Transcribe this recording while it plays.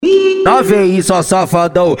Não vem só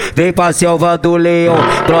safadão, vem pra selva do Leão.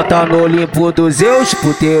 Trota no Olimpo do Zeus,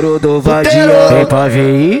 Putero do Vadiao. Vem pra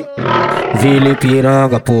ver Vila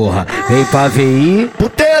Ipiranga, porra. Vem pra ver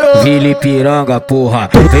Vila Ipiranga, porra.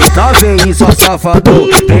 Vem só safadão,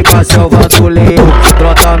 vem pra selva do Leão.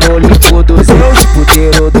 Trota no Olimpo do Zeus,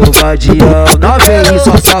 Putero do Vadiao. Não vem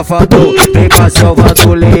só safadão, vem pra selva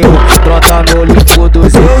do Leão. Trota no Olimpo do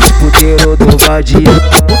Zeus, Putero do Vadiao.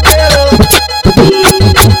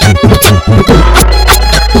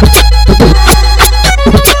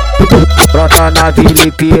 Brota na Vila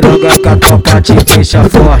Ipiranga que a tropa te deixa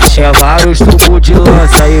forte. É vários tubos de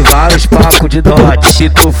lança e vários pacos de dote. Se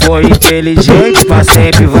tu for inteligente, pra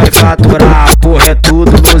sempre vai faturar. Porra, é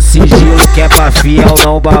tudo no sigilo, que é pra fiel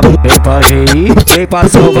não babar. Vem pra ver, vem pra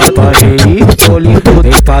Selva, pra ver Olimpo.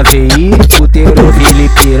 Vem pra ver, Putero, Vila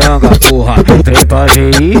Ipiranga, porra. Vem pra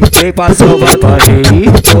ver, vem pra Selva, pra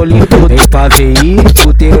ver Olimpo. Vem pra ver,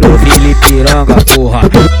 Putero, Vila Ipiranga, porra.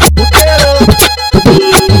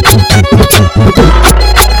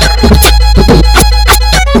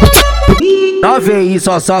 Não vem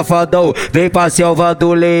só safadão, vem pra selva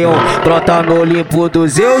do Leão. Trota no Olimpo do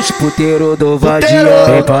Zeus, Putero do Vadiao.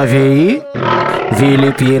 Vem pra ver Vila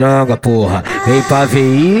Ipiranga, porra. Vem pra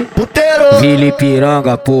ver Vila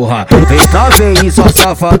Ipiranga, porra. Vem só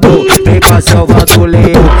safadão, vem pra selva do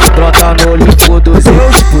Leão. Trota no Olimpo do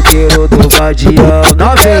Zeus, Putero do Vadiao.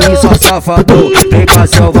 Não vem só safadão, vem pra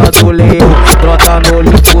selva do Leão. Trota no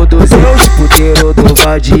Olimpo do Zeus, Putero do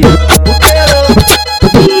Vadiao.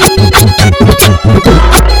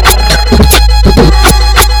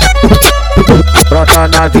 Brota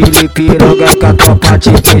na Vila Ipiranga que a tropa te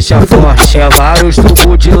deixa forte. É vários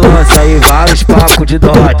tubos de lança e vários pacos de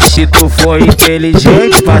dote. Se tu for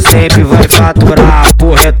inteligente, pra sempre vai faturar.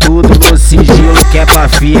 Porra, é tudo no sigilo, que é pra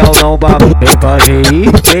fiel não babar. Vem pra ver,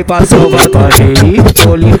 vem pra selva, pra ver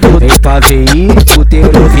Olimpo. Vem pra ver,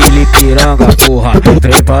 Putero, Vila Ipiranga, porra.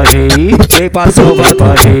 Vem pra ver, vem pra selva, pra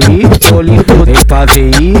ver Olimpo. Vem pra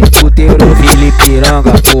ver, Putero, Vila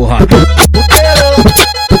Ipiranga, porra.